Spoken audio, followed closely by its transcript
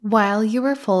While You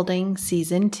Were Folding,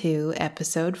 Season 2,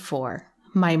 Episode 4,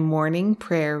 My Morning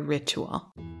Prayer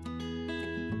Ritual.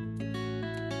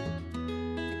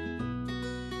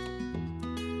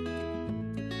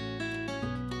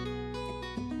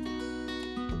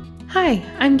 Hi,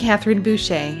 I'm Catherine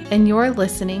Boucher, and you're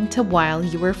listening to While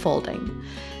You Were Folding.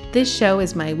 This show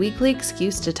is my weekly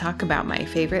excuse to talk about my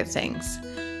favorite things.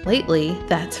 Lately,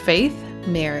 that's faith,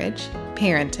 marriage,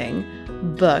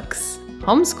 parenting, books,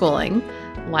 homeschooling,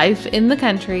 life in the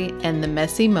country, and the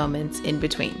messy moments in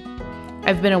between.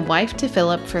 I've been a wife to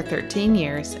Philip for 13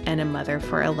 years and a mother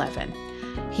for 11.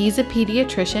 He's a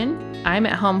pediatrician, I'm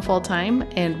at home full-time,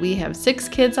 and we have 6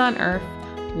 kids on earth,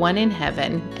 1 in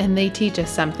heaven, and they teach us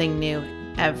something new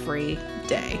every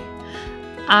day.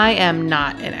 I am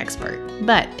not an expert,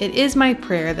 but it is my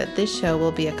prayer that this show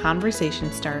will be a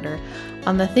conversation starter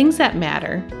on the things that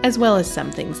matter, as well as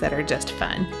some things that are just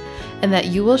fun, and that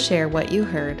you will share what you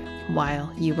heard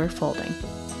while you were folding.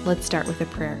 Let's start with a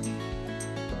prayer.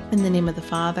 In the name of the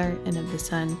Father, and of the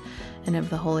Son, and of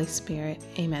the Holy Spirit.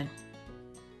 Amen.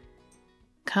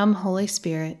 Come, Holy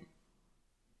Spirit,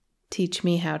 teach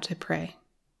me how to pray.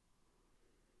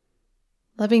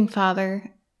 Loving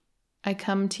Father, I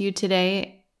come to you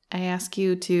today. I ask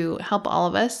you to help all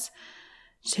of us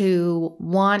to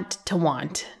want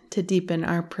to deepen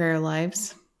our prayer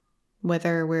lives.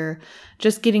 Whether we're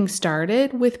just getting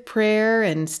started with prayer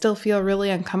and still feel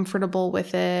really uncomfortable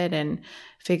with it and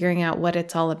figuring out what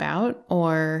it's all about,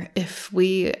 or if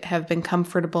we have been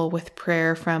comfortable with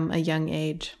prayer from a young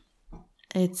age.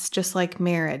 It's just like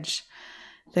marriage.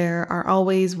 There are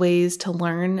always ways to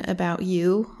learn about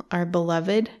you, our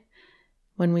beloved,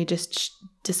 when we just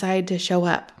decide to show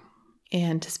up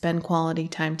and to spend quality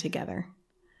time together.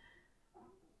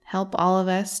 Help all of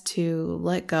us to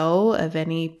let go of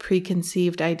any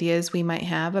preconceived ideas we might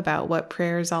have about what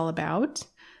prayer is all about,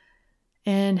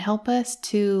 and help us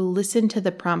to listen to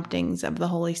the promptings of the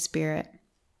Holy Spirit.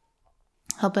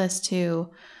 Help us to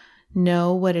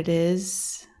know what it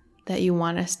is that you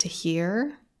want us to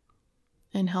hear,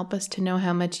 and help us to know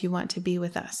how much you want to be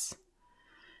with us.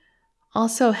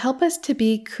 Also, help us to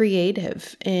be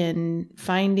creative in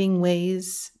finding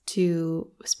ways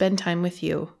to spend time with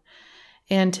you,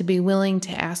 and to be willing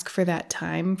to ask for that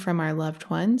time from our loved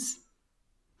ones,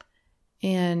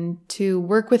 and to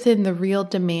work within the real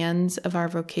demands of our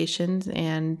vocations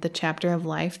and the chapter of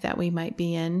life that we might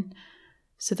be in,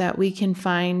 so that we can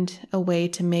find a way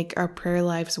to make our prayer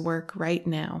lives work right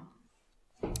now.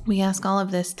 We ask all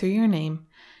of this through your name.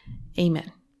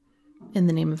 Amen. In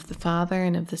the name of the Father,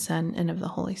 and of the Son, and of the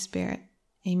Holy Spirit.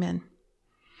 Amen.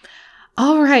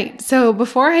 All right, so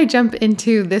before I jump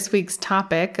into this week's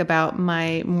topic about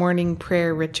my morning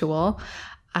prayer ritual,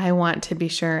 I want to be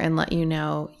sure and let you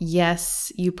know,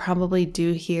 yes, you probably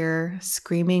do hear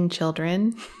screaming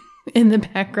children in the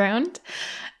background.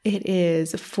 It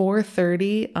is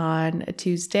 4:30 on a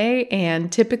Tuesday, and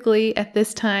typically at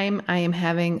this time, I am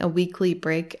having a weekly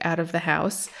break out of the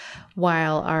house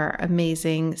while our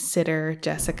amazing sitter,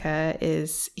 Jessica,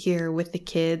 is here with the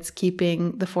kids,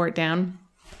 keeping the fort down.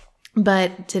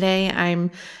 But today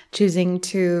I'm choosing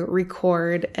to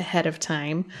record ahead of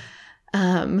time.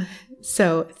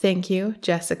 So thank you,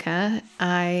 Jessica.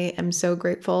 I am so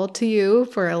grateful to you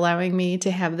for allowing me to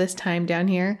have this time down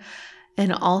here.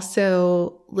 And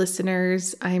also,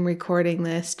 listeners, I'm recording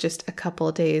this just a couple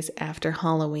of days after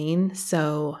Halloween.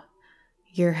 So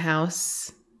your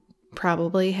house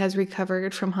probably has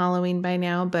recovered from Halloween by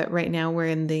now. But right now we're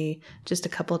in the just a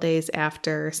couple of days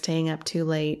after, staying up too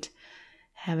late,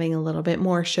 having a little bit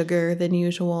more sugar than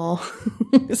usual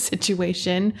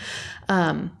situation.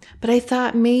 But I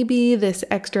thought maybe this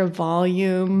extra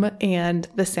volume and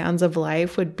the sounds of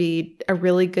life would be a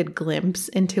really good glimpse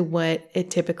into what it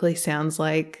typically sounds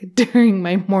like during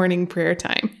my morning prayer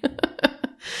time.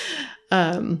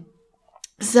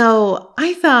 So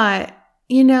I thought,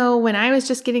 when I was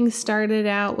just getting started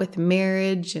out with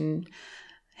marriage and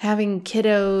having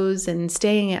kiddos and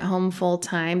staying at home full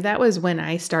time, that was when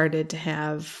I started to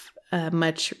have a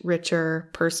much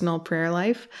richer personal prayer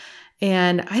life.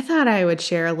 And I thought I would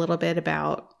share a little bit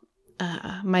about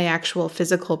my actual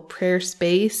physical prayer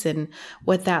space and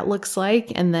what that looks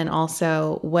like, and then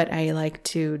also what I like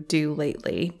to do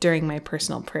lately during my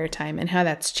personal prayer time and how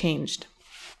that's changed.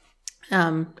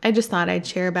 I just thought I'd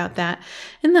share about that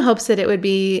in the hopes that it would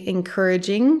be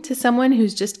encouraging to someone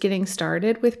who's just getting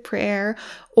started with prayer,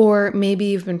 or maybe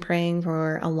you've been praying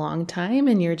for a long time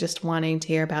and you're just wanting to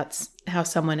hear about how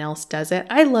someone else does it.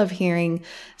 I love hearing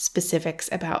specifics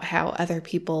about how other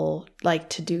people like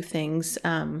to do things.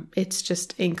 It's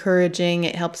just encouraging.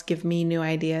 It helps give me new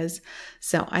ideas.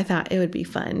 So I thought it would be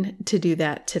fun to do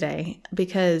that today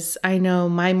because I know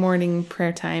my morning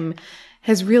prayer time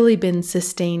has really been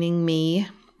sustaining me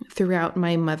throughout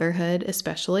my motherhood,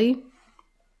 especially.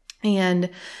 And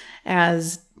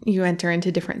as you enter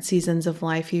into different seasons of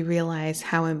life, you realize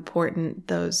how important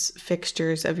those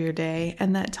fixtures of your day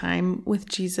and that time with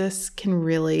Jesus can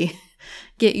really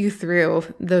get you through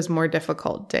those more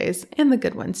difficult days and the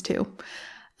good ones too.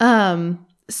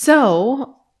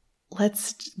 So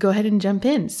let's go ahead and jump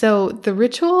in. So the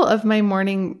ritual of my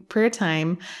morning prayer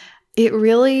time, it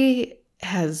really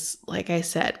has, like I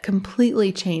said,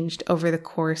 completely changed over the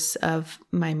course of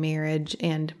my marriage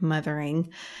and mothering.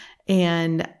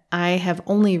 And I have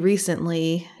only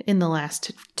recently, in the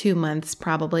last 2 months,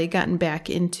 probably gotten back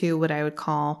into what I would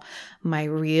call my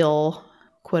real,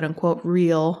 quote unquote,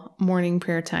 real morning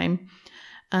prayer time.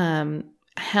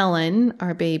 Helen,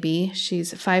 our baby,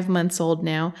 she's 5 months old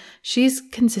now. She's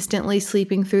consistently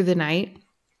sleeping through the night.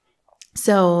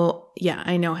 So yeah,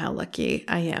 I know how lucky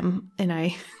I am. And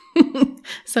I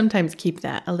sometimes keep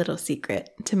that a little secret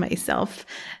to myself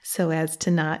so as to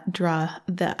not draw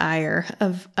the ire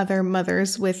of other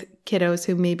mothers with kiddos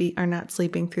who maybe are not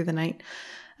sleeping through the night.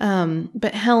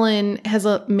 But Helen has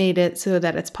made it so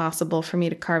that it's possible for me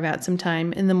to carve out some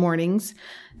time in the mornings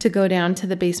to go down to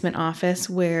the basement office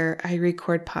where I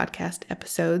record podcast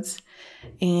episodes.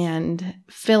 And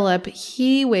Philip,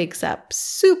 he wakes up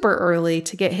super early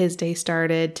to get his day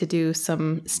started, to do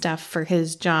some stuff for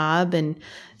his job and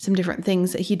some different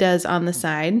things that he does on the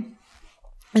side.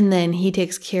 And then he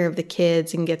takes care of the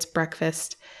kids and gets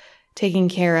breakfast taken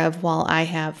care of while I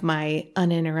have my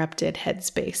uninterrupted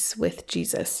headspace with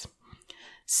Jesus.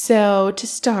 So to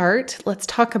start, let's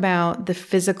talk about the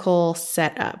physical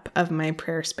setup of my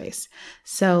prayer space.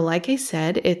 So like I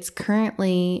said, it's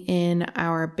currently in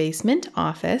our basement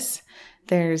office.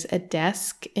 There's a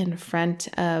desk in front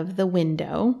of the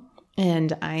window,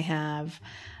 and I have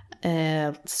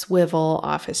a swivel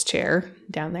office chair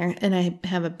down there, and I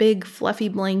have a big fluffy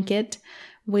blanket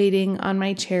waiting on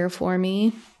my chair for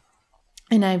me.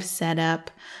 And I've set up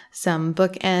some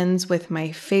bookends with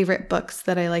my favorite books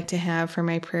that I like to have for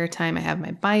my prayer time. I have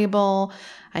my Bible.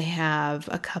 I have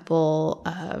a couple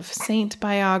of saint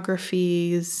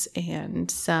biographies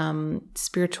and some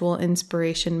spiritual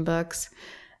inspiration books.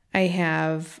 I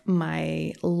have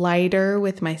my lighter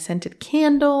with my scented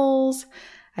candles.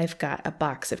 I've got a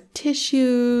box of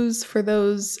tissues for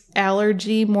those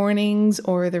allergy mornings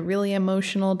or the really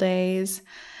emotional days.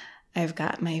 I've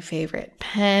got my favorite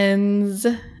pens.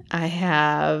 I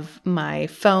have my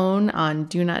phone on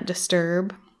Do Not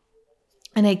Disturb.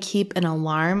 And I keep an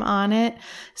alarm on it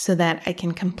so that I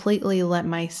can completely let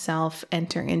myself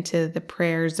enter into the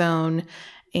prayer zone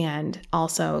and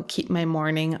also keep my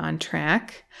morning on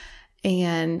track.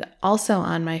 And also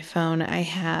on my phone, I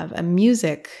have a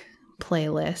music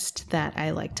playlist that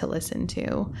I like to listen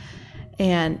to.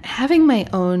 And having my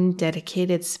own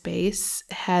dedicated space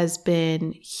has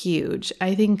been huge.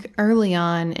 I think early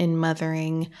on in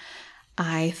mothering,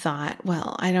 I thought,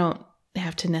 well, I don't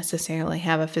have to necessarily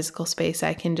have a physical space.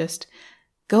 I can just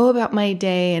go about my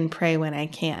day and pray when I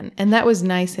can. And that was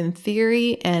nice in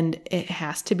theory, and it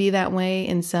has to be that way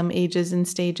in some ages and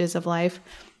stages of life.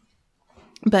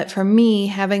 But for me,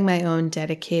 having my own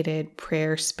dedicated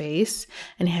prayer space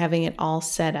and having it all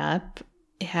set up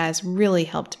has really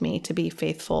helped me to be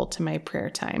faithful to my prayer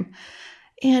time.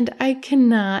 And I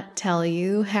cannot tell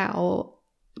you how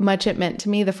much it meant to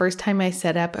me the first time I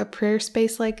set up a prayer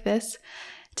space like this,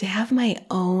 to have my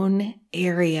own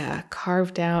area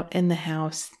carved out in the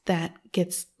house that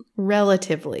gets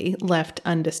relatively left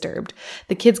undisturbed.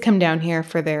 The kids come down here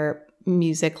for their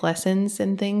music lessons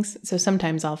and things, so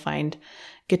sometimes I'll find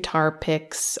guitar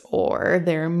picks or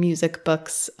their music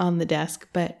books on the desk,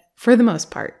 but for the most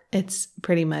part, it's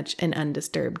pretty much an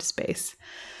undisturbed space.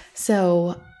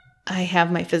 So I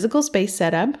have my physical space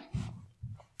set up,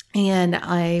 and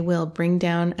I will bring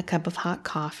down a cup of hot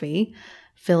coffee.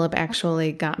 Philip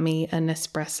actually got me an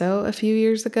espresso a few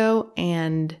years ago,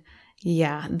 and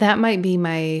yeah, that might be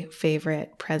my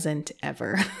favorite present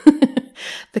ever.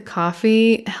 The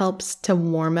coffee helps to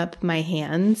warm up my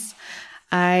hands.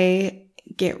 I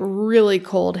get really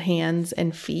cold hands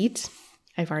and feet.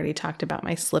 I've already talked about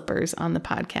my slippers on the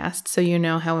podcast, so you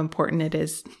know how important it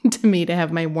is to me to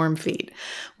have my warm feet.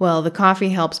 Well, the coffee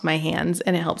helps my hands,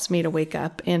 and it helps me to wake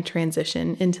up and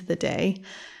transition into the day.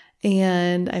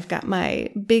 And I've got my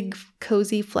big,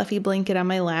 cozy, fluffy blanket on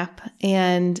my lap,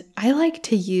 and I like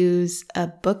to use a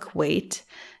book weight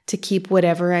to keep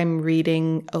whatever I'm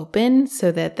reading open so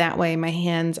that way my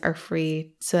hands are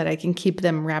free so that I can keep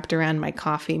them wrapped around my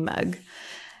coffee mug.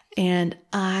 And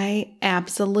I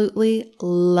absolutely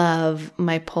love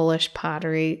my Polish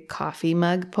pottery coffee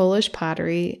mug. Polish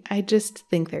pottery, I just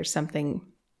think there's something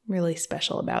really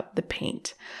special about the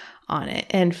paint on it.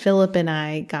 And Philip and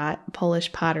I got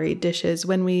Polish pottery dishes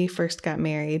when we first got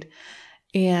married.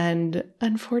 And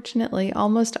unfortunately,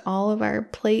 almost all of our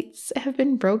plates have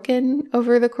been broken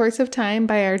over the course of time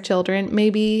by our children.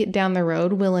 Maybe down the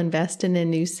road, we'll invest in a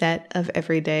new set of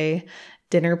everyday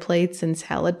dinner plates and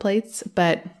salad plates.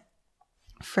 But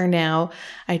for now,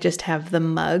 I just have the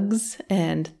mugs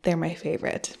and they're my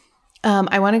favorite.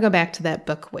 I want to go back to that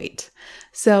book weight.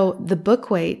 So the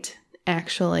book weight,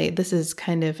 actually, this is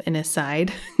kind of an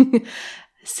aside.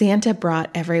 Santa brought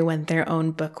everyone their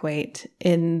own book weight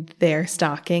in their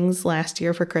stockings last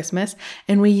year for Christmas,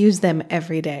 and we use them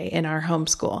every day in our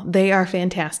homeschool. They are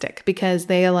fantastic because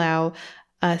they allow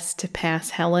us to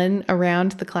pass Helen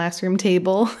around the classroom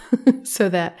table so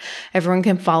that everyone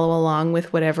can follow along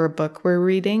with whatever book we're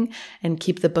reading and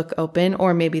keep the book open,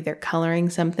 or maybe they're coloring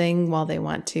something while they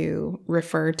want to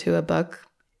refer to a book.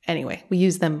 Anyway, we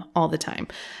use them all the time.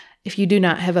 If you do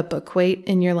not have a book weight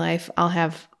in your life, I'll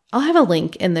have a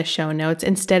link in the show notes.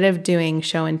 Instead of doing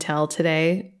show and tell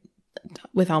today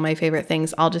with all my favorite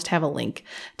things, I'll just have a link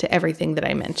to everything that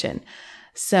I mention.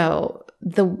 So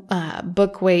the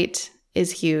book weight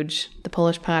is huge. The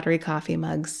Polish pottery coffee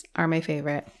mugs are my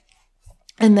favorite.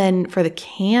 And then for the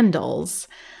candles,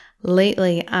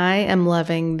 lately I am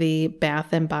loving the Bath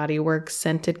and Body Works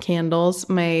scented candles.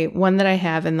 My one that I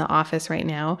have in the office right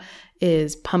now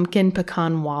is pumpkin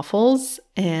pecan waffles,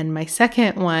 and my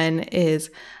second one is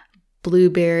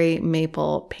blueberry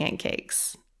maple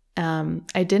pancakes.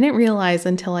 I didn't realize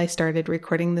until I started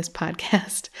recording this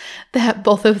podcast that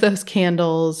both of those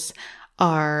candles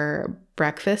are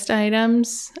breakfast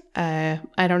items. I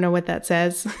don't know what that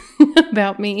says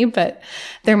about me, but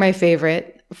they're my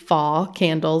favorite fall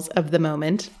candles of the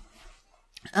moment.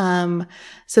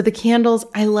 So the candles,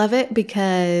 I love it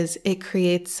because it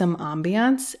creates some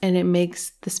ambiance and it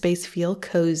makes the space feel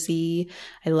cozy.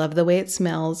 I love the way it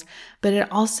smells, but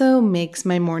it also makes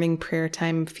my morning prayer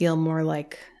time feel more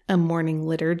like a morning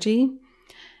liturgy.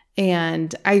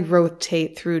 And I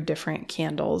rotate through different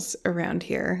candles around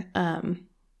here.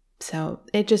 So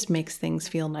it just makes things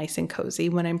feel nice and cozy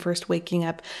when I'm first waking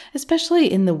up,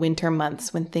 especially in the winter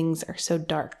months when things are so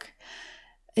dark.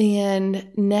 And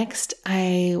next,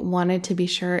 I wanted to be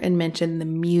sure and mention the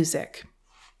music.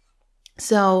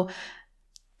 So,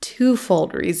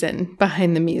 twofold reason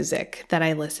behind the music that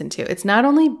I listen to. It's not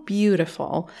only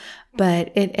beautiful,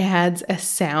 but it adds a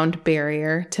sound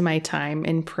barrier to my time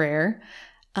in prayer.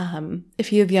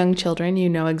 If you have young children, you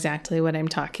know exactly what I'm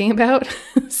talking about.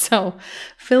 So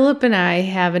Philip and I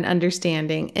have an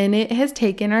understanding, and it has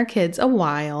taken our kids a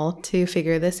while to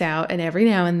figure this out. And every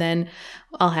now and then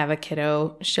I'll have a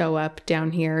kiddo show up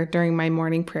down here during my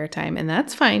morning prayer time, and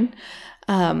that's fine.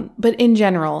 But in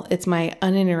general, it's my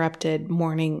uninterrupted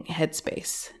morning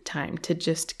headspace time to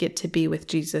just get to be with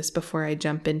Jesus before I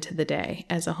jump into the day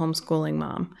as a homeschooling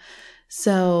mom.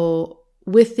 So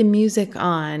with the music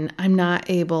on,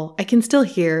 I can still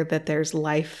hear that there's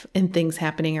life and things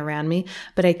happening around me,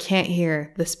 but I can't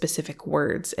hear the specific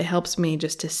words. It helps me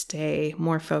just to stay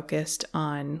more focused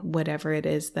on whatever it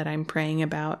is that I'm praying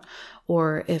about,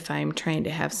 or if I'm trying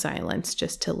to have silence,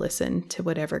 just to listen to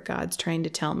whatever God's trying to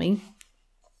tell me.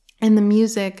 And the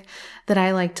music that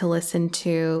I like to listen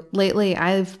to, lately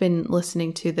I've been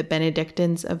listening to the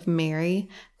Benedictines of Mary,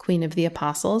 Queen of the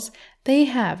Apostles. They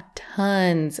have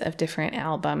tons of different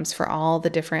albums for all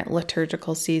the different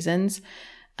liturgical seasons.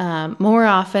 More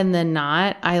often than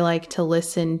not, I like to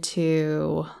listen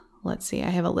to, let's see, I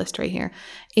have a list right here.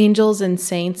 Angels and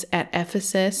Saints at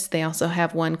Ephesus. They also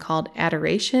have one called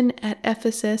Adoration at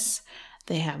Ephesus.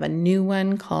 They have a new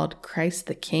one called Christ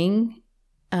the King.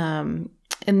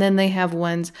 And then they have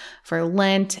ones for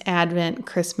Lent, Advent,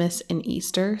 Christmas, and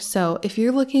Easter. So if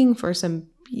you're looking for some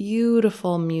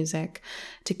beautiful music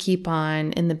to keep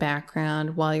on in the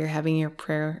background while you're having your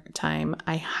prayer time,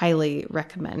 I highly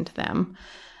recommend them.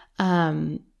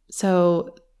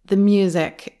 So the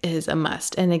music is a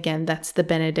must. And again, that's the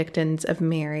Benedictines of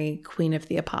Mary, Queen of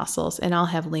the Apostles. And I'll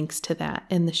have links to that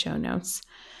in the show notes.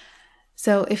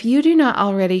 So if you do not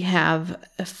already have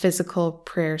a physical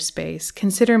prayer space,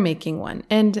 consider making one.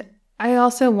 And I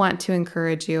also want to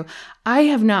encourage you, I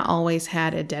have not always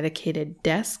had a dedicated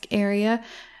desk area.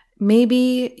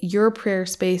 Maybe your prayer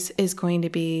space is going to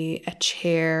be a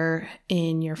chair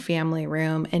in your family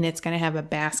room, and it's going to have a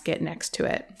basket next to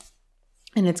it.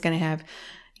 And it's going to have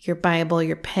your Bible,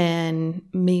 your pen,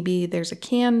 maybe there's a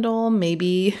candle,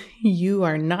 maybe you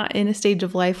are not in a stage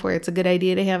of life where it's a good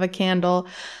idea to have a candle.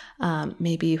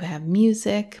 Maybe you have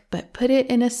music, but put it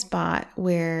in a spot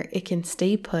where it can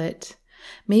stay put.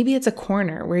 Maybe it's a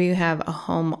corner where you have a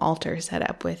home altar set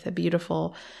up with a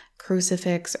beautiful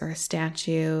crucifix or a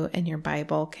statue, and your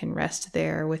Bible can rest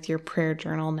there with your prayer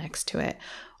journal next to it.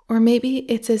 Or maybe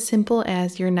it's as simple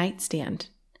as your nightstand,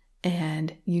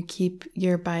 and you keep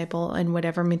your Bible and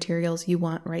whatever materials you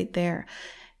want right there.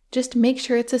 Just make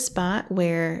sure it's a spot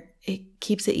where it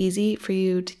keeps it easy for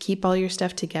you to keep all your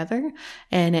stuff together,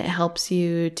 and it helps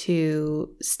you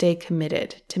to stay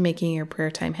committed to making your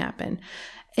prayer time happen.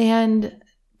 And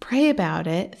pray about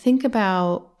it. Think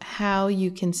about how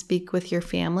you can speak with your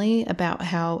family about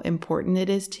how important it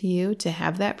is to you to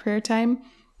have that prayer time.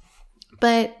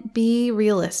 But be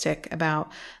realistic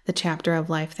about the chapter of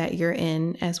life that you're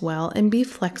in as well, and be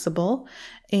flexible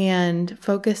and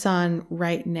focus on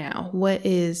right now. What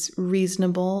is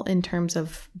reasonable in terms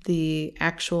of the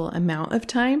actual amount of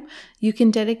time you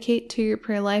can dedicate to your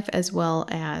prayer life, as well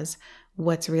as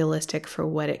what's realistic for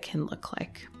what it can look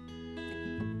like.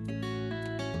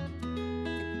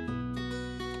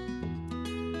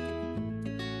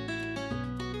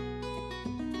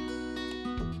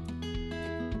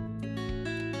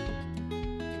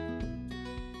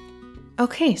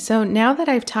 Okay, so now that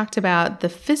I've talked about the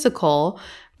physical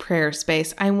prayer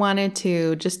space, I wanted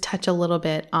to just touch a little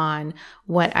bit on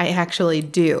what I actually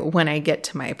do when I get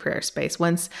to my prayer space.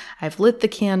 Once I've lit the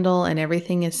candle and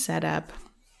everything is set up,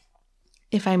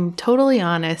 if I'm totally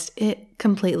honest, it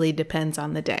completely depends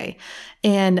on the day.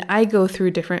 And I go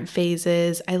through different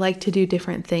phases. I like to do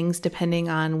different things depending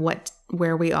on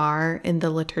where we are in the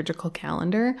liturgical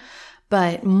calendar.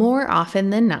 But more often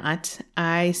than not,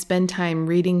 I spend time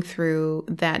reading through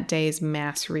that day's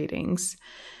Mass readings.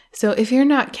 So if you're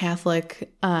not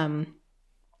Catholic,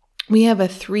 we have a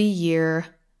 3-year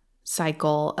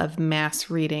cycle of Mass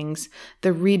readings,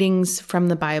 the readings from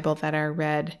the Bible that are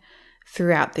read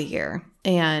throughout the year.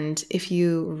 And if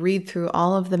you read through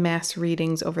all of the Mass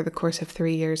readings over the course of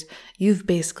 3 years, you've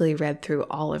basically read through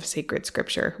all of sacred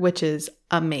scripture, which is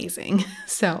amazing.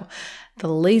 So the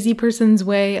lazy person's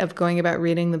way of going about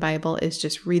reading the Bible is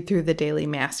just read through the daily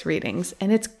Mass readings.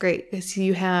 And it's great because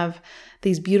you have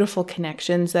these beautiful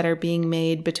connections that are being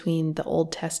made between the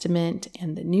Old Testament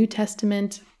and the New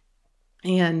Testament.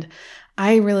 And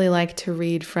I really like to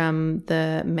read from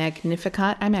the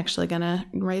Magnificat. I'm actually going to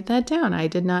write that down. I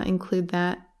did not include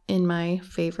that in my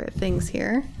favorite things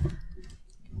here.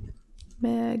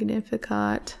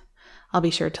 Magnificat. I'll be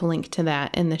sure to link to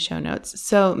that in the show notes.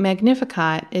 So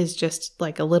Magnificat is just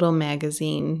like a little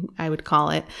magazine, I would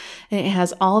call it. And it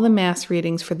has all the Mass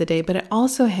readings for the day, but it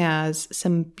also has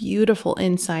some beautiful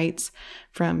insights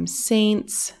from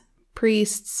saints,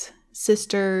 priests,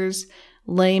 sisters,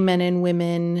 laymen and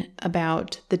women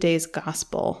about the day's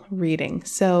gospel reading.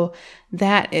 So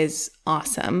that is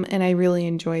awesome. And I really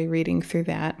enjoy reading through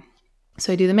that.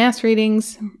 So I do the Mass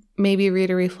readings, maybe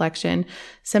read a reflection.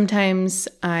 Sometimes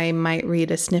I might read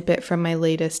a snippet from my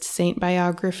latest saint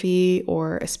biography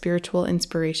or a spiritual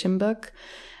inspiration book.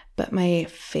 But my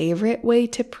favorite way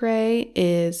to pray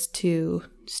is to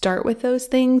start with those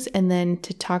things and then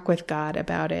to talk with God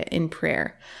about it in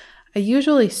prayer. I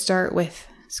usually start with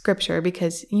scripture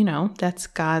because, that's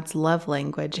God's love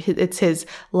language. It's his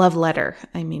love letter,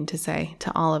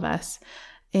 to all of us.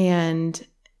 And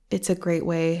it's a great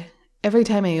way. Every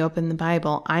time I open the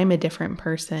Bible, I'm a different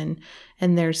person,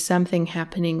 and there's something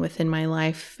happening within my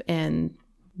life, and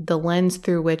the lens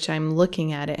through which I'm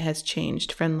looking at it has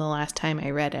changed from the last time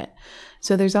I read it.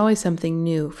 So there's always something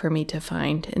new for me to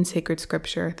find in sacred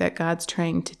scripture that God's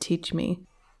trying to teach me.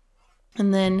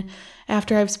 And then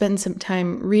after I've spent some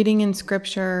time reading in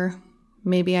scripture,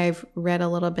 maybe I've read a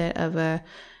little bit of a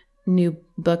new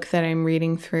book that I'm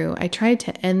reading through, I try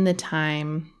to end the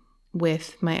time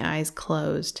with my eyes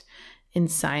closed in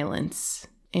silence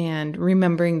and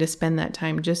remembering to spend that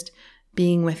time just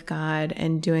being with God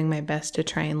and doing my best to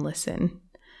try and listen.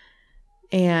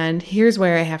 And here's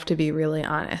where I have to be really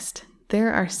honest.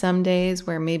 There are some days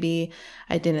where maybe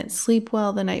I didn't sleep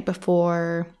well the night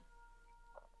before.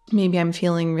 Maybe I'm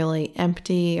feeling really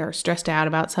empty or stressed out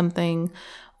about something,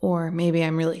 or maybe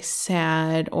I'm really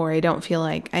sad, or I don't feel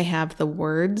like I have the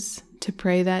words to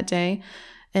pray that day.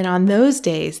 And on those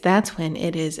days, that's when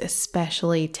it is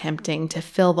especially tempting to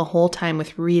fill the whole time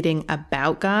with reading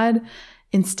about God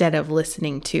instead of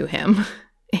listening to him.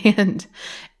 And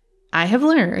I have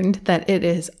learned that it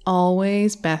is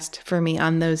always best for me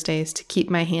on those days to keep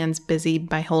my hands busy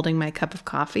by holding my cup of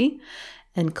coffee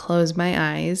and close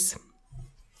my eyes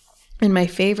And my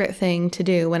favorite thing to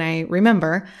do when I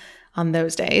remember on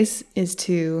those days is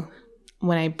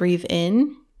when I breathe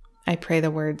in, I pray the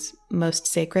words, Most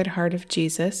Sacred Heart of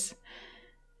Jesus.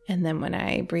 And then when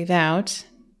I breathe out,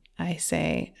 I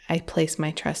say, I place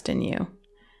my trust in you.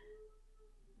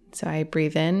 So I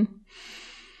breathe in,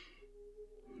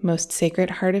 Most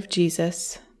Sacred Heart of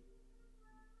Jesus.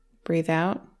 Breathe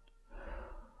out,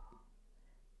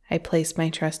 I place my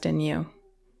trust in you.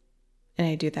 And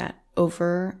I do that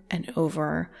over and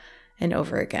over and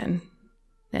over again.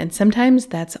 And sometimes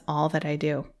that's all that I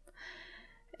do.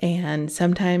 And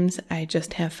sometimes I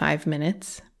just have 5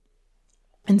 minutes.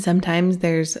 And sometimes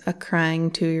there's a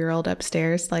crying 2-year-old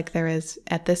upstairs like there is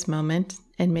at this moment.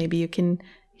 And maybe you can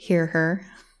hear her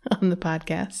on the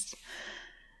podcast.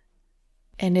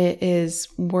 And it is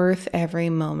worth every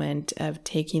moment of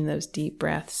taking those deep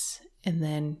breaths and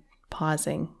then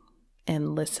pausing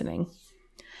and listening.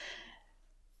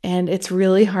 And it's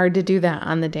really hard to do that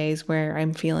on the days where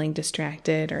I'm feeling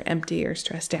distracted or empty or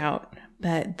stressed out.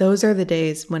 But those are the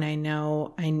days when I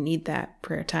know I need that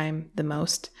prayer time the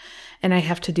most. And I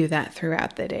have to do that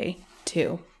throughout the day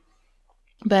too.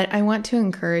 But I want to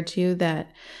encourage you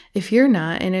that if you're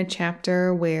not in a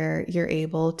chapter where you're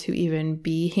able to even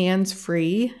be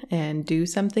hands-free and do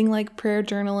something like prayer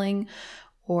journaling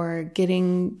or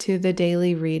getting to the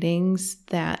daily readings,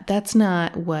 that's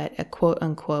not what a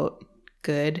quote-unquote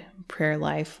good prayer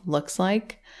life looks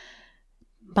like.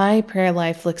 My prayer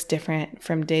life looks different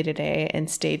from day to day and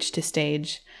stage to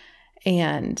stage.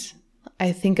 And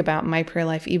I think about my prayer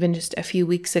life even just a few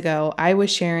weeks ago. I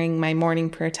was sharing my morning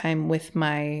prayer time with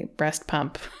my breast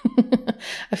pump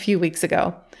a few weeks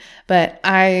ago. But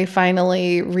I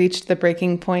finally reached the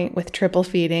breaking point with triple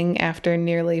feeding after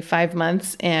nearly 5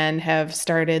 months and have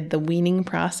started the weaning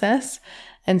process.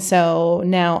 And so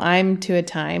now I'm to a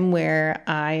time where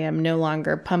I am no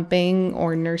longer pumping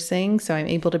or nursing, so I'm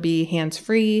able to be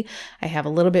hands-free. I have a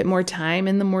little bit more time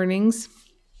in the mornings.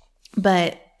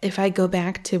 But if I go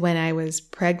back to when I was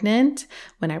pregnant,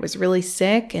 when I was really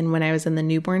sick, and when I was in the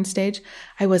newborn stage,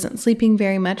 I wasn't sleeping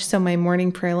very much, so my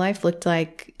morning prayer life looked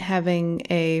like having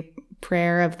a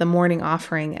prayer of the morning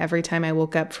offering every time I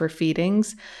woke up for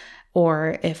feedings,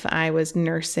 or if I was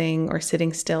nursing or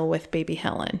sitting still with baby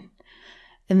Helen.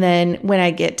 And then when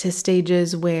I get to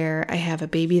stages where I have a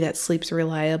baby that sleeps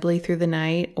reliably through the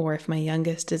night, or if my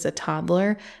youngest is a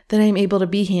toddler, then I'm able to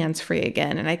be hands-free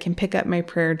again and I can pick up my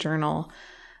prayer journal.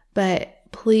 But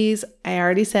please, I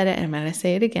already said it and I'm going to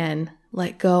say it again,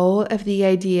 let go of the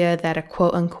idea that a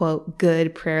quote-unquote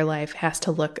good prayer life has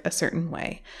to look a certain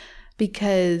way.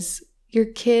 Because your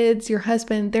kids, your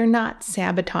husband, they're not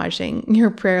sabotaging your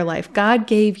prayer life. God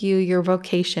gave you your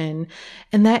vocation,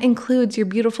 and that includes your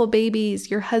beautiful babies,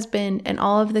 your husband, and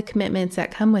all of the commitments that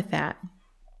come with that.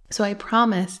 So I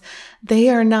promise they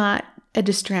are not a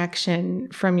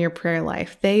distraction from your prayer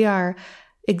life. They are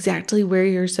exactly where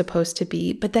you're supposed to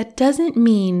be, but that doesn't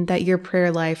mean that your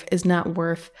prayer life is not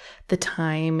worth the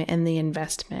time and the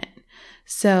investment.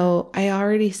 So I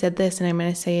already said this and I'm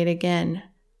going to say it again.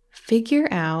 Figure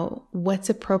out what's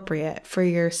appropriate for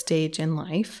your stage in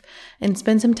life and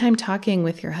spend some time talking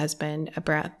with your husband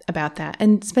about that,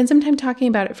 and spend some time talking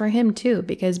about it for him too,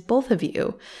 because both of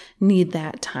you need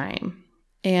that time.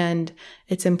 And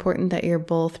it's important that you're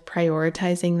both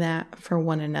prioritizing that for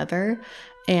one another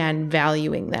and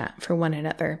valuing that for one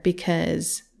another,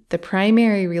 because the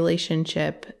primary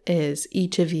relationship is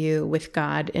each of you with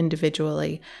God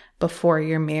individually before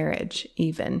your marriage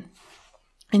even.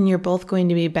 And you're both going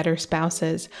to be better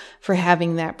spouses for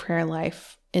having that prayer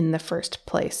life in the first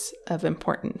place of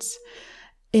importance.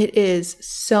 It is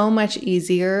so much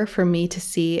easier for me to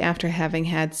see after having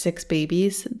had 6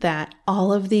 babies that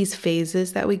all of these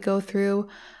phases that we go through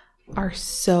are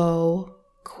so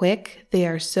quick. They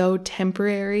are so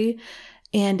temporary.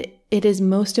 And it is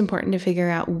most important to figure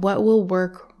out what will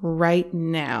work right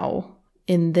now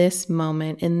in this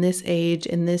moment, in this age,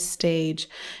 in this stage,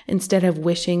 instead of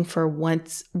wishing for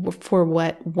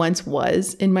what once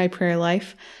was in my prayer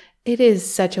life. It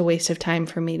is such a waste of time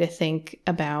for me to think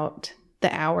about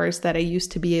the hours that I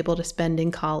used to be able to spend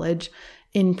in college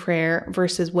in prayer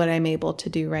versus what I'm able to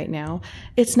do right now.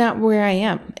 It's not where I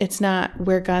am. It's not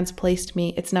where God's placed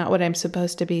me. It's not what I'm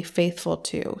supposed to be faithful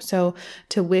to. So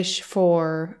to wish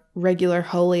for regular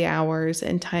holy hours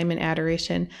and time in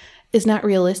adoration is not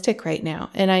realistic right now.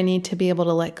 And I need to be able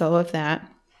to let go of that.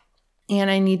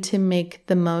 And I need to make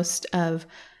the most of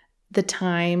the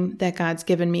time that God's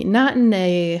given me, not in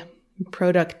a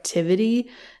productivity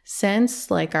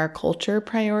sense, like our culture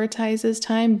prioritizes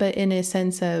time, but in a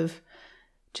sense of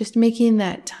just making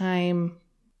that time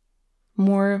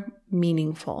more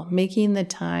meaningful, making the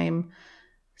time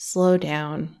slow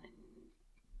down,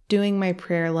 doing my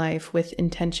prayer life with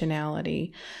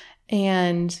intentionality.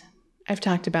 And I've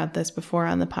talked about this before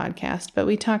on the podcast, but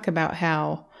we talk about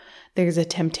how there's a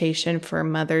temptation for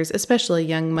mothers, especially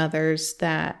young mothers,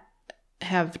 that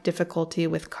have difficulty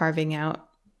with carving out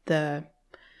the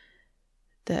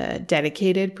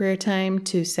dedicated prayer time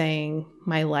to saying,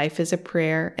 my life is a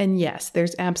prayer. And yes,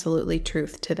 there's absolutely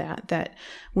truth to that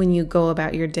when you go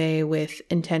about your day with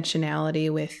intentionality,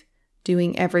 with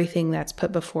doing everything that's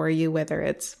put before you, whether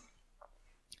it's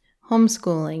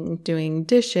homeschooling, doing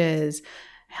dishes,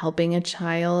 helping a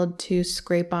child to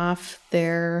scrape off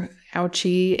their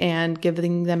ouchie and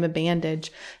giving them a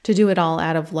bandage, to do it all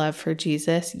out of love for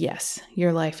Jesus. Yes,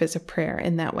 your life is a prayer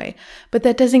in that way. But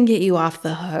that doesn't get you off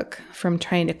the hook from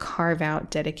trying to carve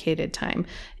out dedicated time.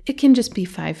 It can just be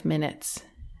 5 minutes,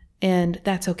 and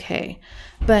that's okay.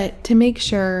 But to make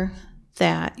sure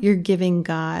that you're giving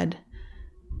God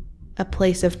a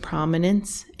place of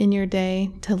prominence in your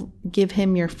day, to give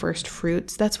him your first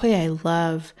fruits. That's why I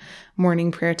love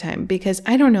morning prayer time, because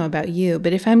I don't know about you,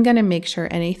 but if I'm going to make sure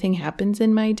anything happens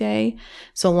in my day,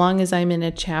 so long as I'm in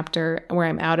a chapter where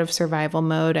I'm out of survival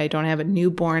mode, I don't have a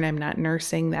newborn, I'm not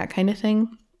nursing, that kind of thing,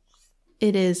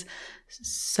 it is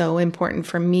so important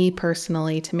for me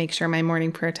personally to make sure my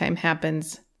morning prayer time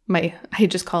happens. I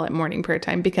just call it morning prayer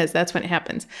time because that's when it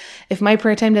happens. If my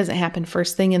prayer time doesn't happen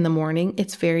first thing in the morning,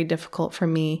 it's very difficult for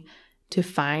me to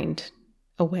find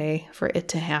a way for it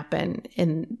to happen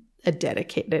in a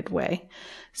dedicated way.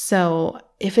 So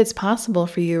if it's possible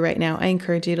for you right now, I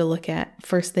encourage you to look at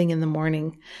first thing in the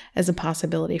morning as a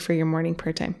possibility for your morning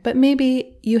prayer time. But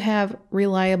maybe you have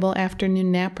reliable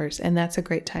afternoon nappers, and that's a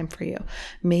great time for you.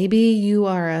 Maybe you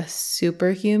are a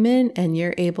superhuman and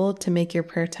you're able to make your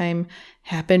prayer time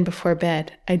happen before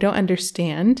bed. I don't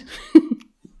understand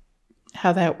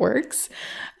how that works.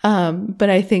 But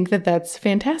I think that that's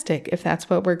fantastic if that's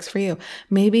what works for you.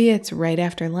 Maybe it's right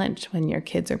after lunch when your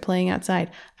kids are playing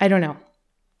outside. I don't know.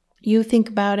 You think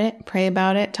about it, pray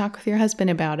about it, talk with your husband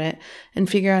about it, and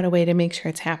figure out a way to make sure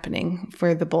it's happening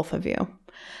for the both of you.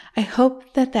 I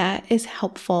hope that is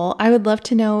helpful. I would love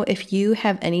to know if you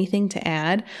have anything to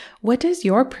add. What does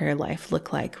your prayer life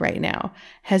look like right now?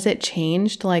 Has it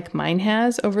changed like mine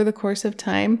has over the course of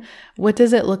time? What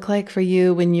does it look like for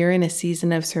you when you're in a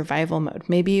season of survival mode?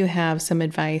 Maybe you have some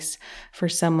advice for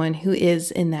someone who is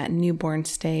in that newborn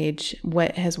stage.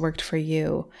 What has worked for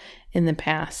you in the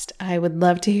past? I would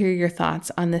love to hear your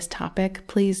thoughts on this topic.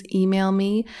 Please email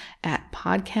me at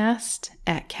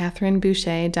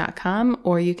podcast@catherineboucher.com,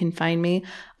 or you can find me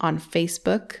on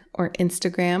Facebook or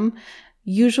Instagram.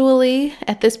 Usually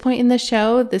at this point in the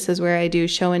show, this is where I do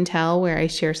show and tell, where I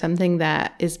share something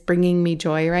that is bringing me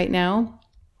joy right now.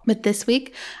 But this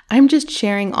week, I'm just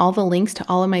sharing all the links to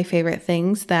all of my favorite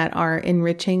things that are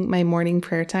enriching my morning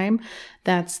prayer time.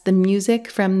 That's the music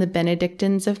from the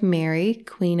Benedictines of Mary,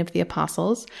 Queen of the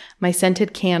Apostles, my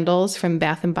scented candles from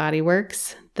Bath & Body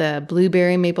Works, the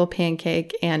blueberry maple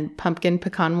pancake and pumpkin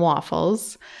pecan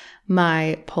waffles,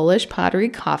 my Polish pottery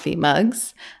coffee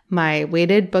mugs, my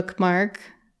weighted bookmark.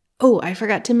 Oh, I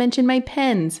forgot to mention my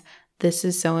pens. This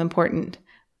is so important,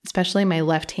 especially my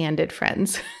left-handed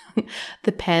friends.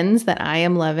 The pens that I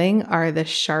am loving are the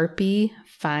Sharpie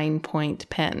Fine Point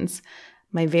pens.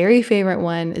 My very favorite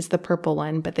one is the purple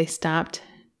one, but they stopped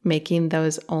making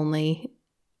those only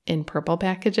in purple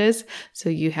packages. So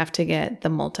you have to get the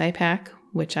multi-pack,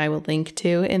 which I will link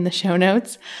to in the show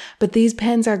notes. But these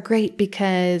pens are great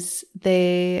because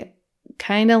they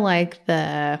kind of like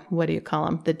the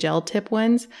gel tip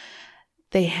ones.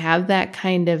 They have that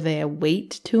kind of a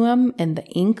weight to them, and the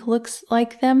ink looks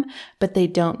like them, but they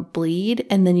don't bleed,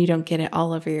 and then you don't get it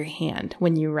all over your hand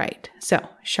when you write. So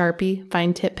Sharpie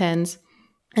fine tip pens.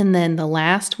 And then the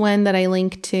last one that I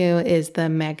link to is the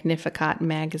Magnificat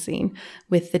magazine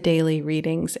with the daily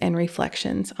readings and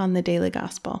reflections on the daily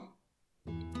gospel.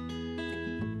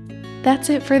 That's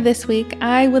it for this week.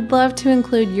 I would love to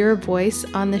include your voice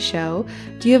on the show.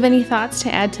 Do you have any thoughts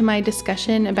to add to my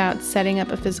discussion about setting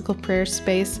up a physical prayer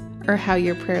space, or how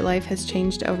your prayer life has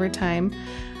changed over time?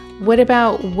 What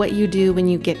about what you do when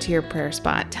you get to your prayer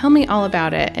spot? Tell me all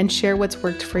about it and share what's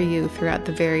worked for you throughout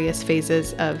the various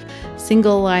phases of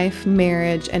single life,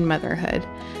 marriage, and motherhood.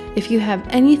 If you have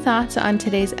any thoughts on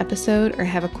today's episode or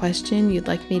have a question you'd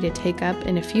like me to take up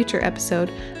in a future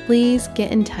episode, please get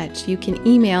in touch. You can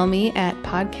email me at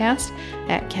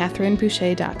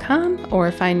podcast@catherineboucher.com,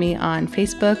 or find me on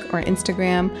Facebook or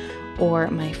Instagram, or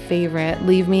my favorite,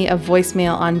 leave me a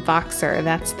voicemail on Voxer.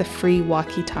 That's the free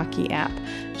walkie-talkie app.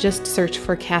 Just search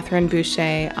for Catherine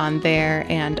Boucher on there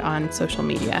and on social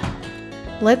media.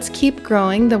 Let's keep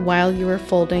growing the While You Were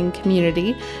Folding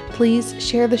community. Please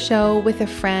share the show with a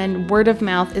friend. Word of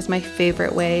mouth is my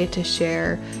favorite way to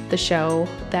share the show.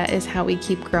 That is how we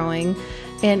keep growing.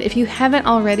 And if you haven't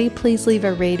already, please leave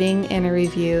a rating and a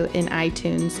review in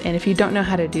iTunes. And if you don't know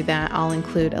how to do that, I'll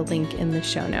include a link in the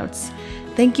show notes.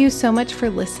 Thank you so much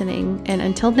for listening. And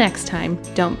until next time,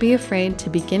 don't be afraid to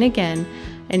begin again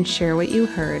and share what you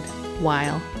heard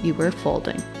while you were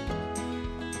folding.